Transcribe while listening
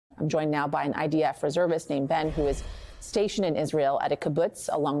I'm joined now by an IDF reservist named Ben, who is stationed in Israel at a kibbutz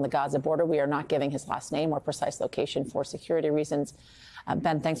along the Gaza border. We are not giving his last name or precise location for security reasons.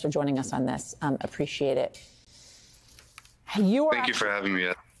 Ben, thanks for joining us on this. Appreciate it. Thank you for having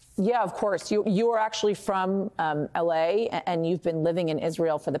me. Yeah, of course. You are actually from LA, and you've been living in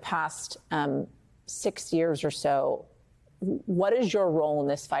Israel for the past 6 years or so. What is your role in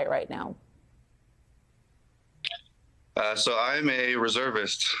this fight right now? So I'm a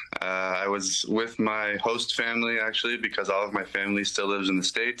reservist. I was with my host family, actually, because all of my family still lives in the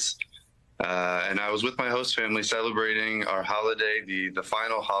States. And I was with my host family celebrating our holiday, the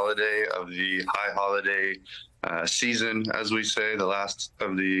final holiday of the high holiday season, as we say, the last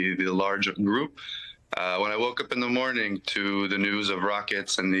of the large group. When I woke up in the morning to the news of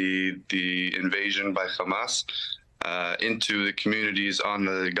rockets and the invasion by Hamas into the communities on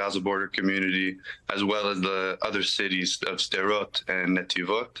the Gaza border community, as well as the other cities of Sderot and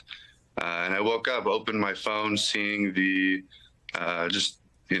Netivot. And I woke up, opened my phone, seeing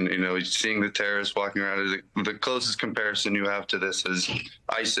seeing the terrorists walking around. The closest comparison you have to this is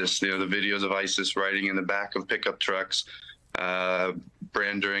ISIS, the videos of ISIS riding in the back of pickup trucks,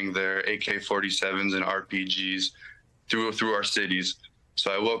 branding their AK-47s and RPGs through our cities.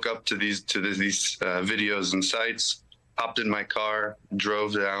 So I woke up to these videos and sites, hopped in my car,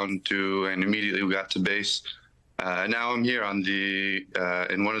 drove down and immediately we got to base. Now I'm here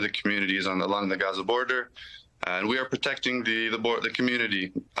in one of the communities along the Gaza border. And we are protecting the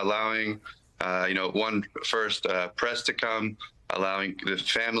community, allowing, press to come, allowing the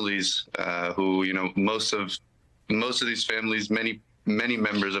families who, most of these families, many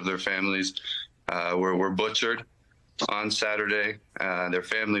members of their families were butchered on Saturday. Their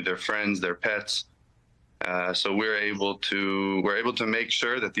family, their friends, their pets. So we're able to make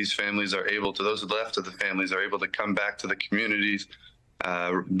sure that these families those left of the families are able to come back to the communities.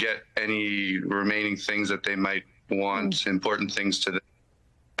 Get any remaining things that they might want, important things to them,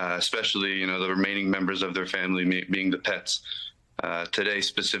 especially, the remaining members of their family, being the pets. Today,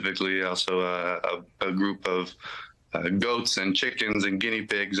 specifically, also a group of goats and chickens and guinea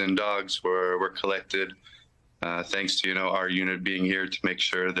pigs and dogs were collected, thanks to, our unit being here to make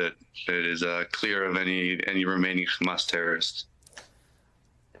sure that it is clear of any remaining Hamas terrorists.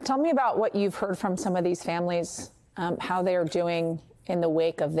 Tell me about what you've heard from some of these families, how they are doing in the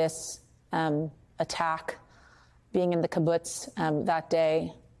wake of this attack, being in the kibbutz that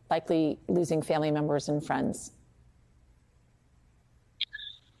day, likely losing family members and friends.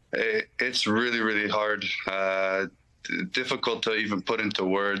 It's really, really hard. Difficult to even put into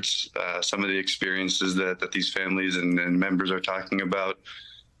words some of the experiences that these families and members are talking about.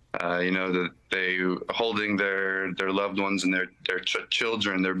 That they holding their loved ones and their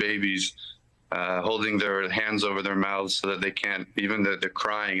children, their babies, holding their hands over their mouths so that they can't, even they're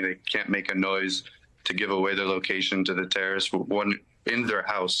crying, they can't make a noise to give away their location to the terrorists. One in their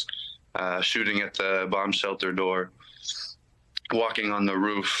house, shooting at the bomb shelter door, walking on the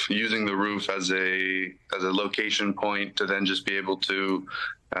roof, using the roof as a location point to then just be able to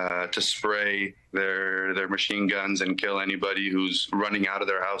spray their machine guns and kill anybody who's running out of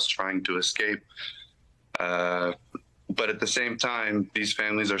their house trying to escape. But at the same time, these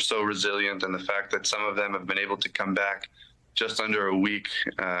families are so resilient, and the fact that some of them have been able to come back just under a week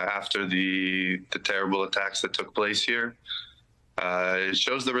after the terrible attacks that took place here, it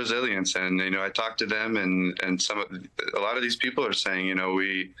shows the resilience. And I talked to them, and a lot of these people are saying,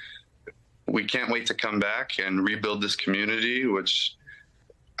 we can't wait to come back and rebuild this community, which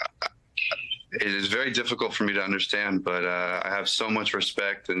it is very difficult for me to understand. But I have so much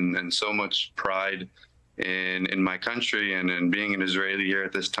respect and so much pride in my country and in being an Israeli here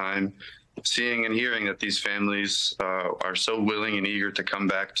at this time, seeing and hearing that these families are so willing and eager to come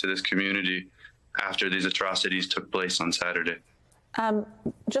back to this community after these atrocities took place on Saturday.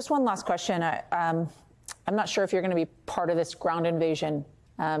 Just one last question. I'm not sure if you're going to be part of this ground invasion.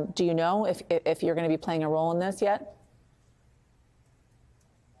 Do you know if you're going to be playing a role in this yet?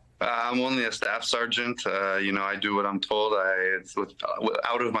 I'm only a staff sergeant. I do what I'm told. It's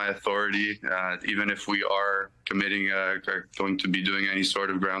out of my authority, even if we are are going to be doing any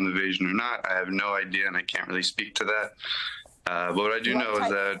sort of ground invasion or not. I have no idea, and I can't really speak to that. But what I do know is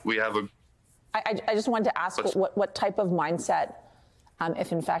that we have a... I just wanted to ask what type of mindset,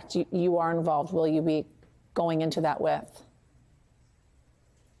 if in fact you are involved, will you be going into that with?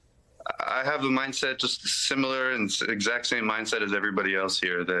 I have the mindset just similar and exact same mindset as everybody else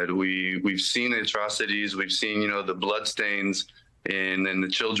here, that we've seen the atrocities, we've seen, the blood stains in the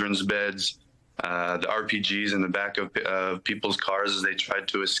children's beds, the RPGs in the back of people's cars as they tried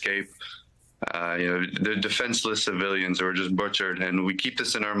to escape. the defenseless civilians who are just butchered. And we keep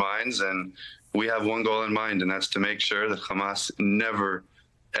this in our minds, and we have one goal in mind, and that's to make sure that Hamas never,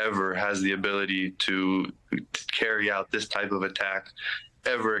 ever has the ability to carry out this type of attack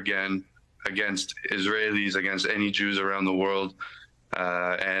ever again against Israelis, against any Jews around the world.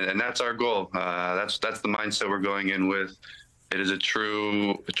 And that's our goal. That's the mindset we're going in with. It is a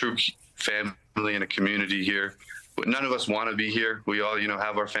true family and a community here. But none of us want to be here. We all,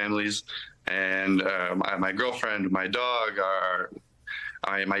 have our families, and my girlfriend, my dog,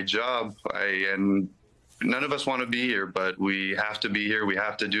 my job, and none of us want to be here, but we have to be here. We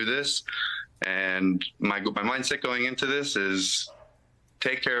have to do this. And my mindset going into this is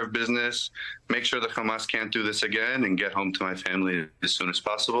take care of business, make sure that Hamas can't do this again, and get home to my family as soon as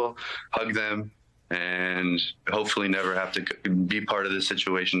possible, hug them, and hopefully never have to be part of this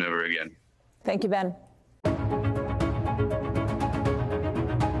situation ever again. Thank you, Ben.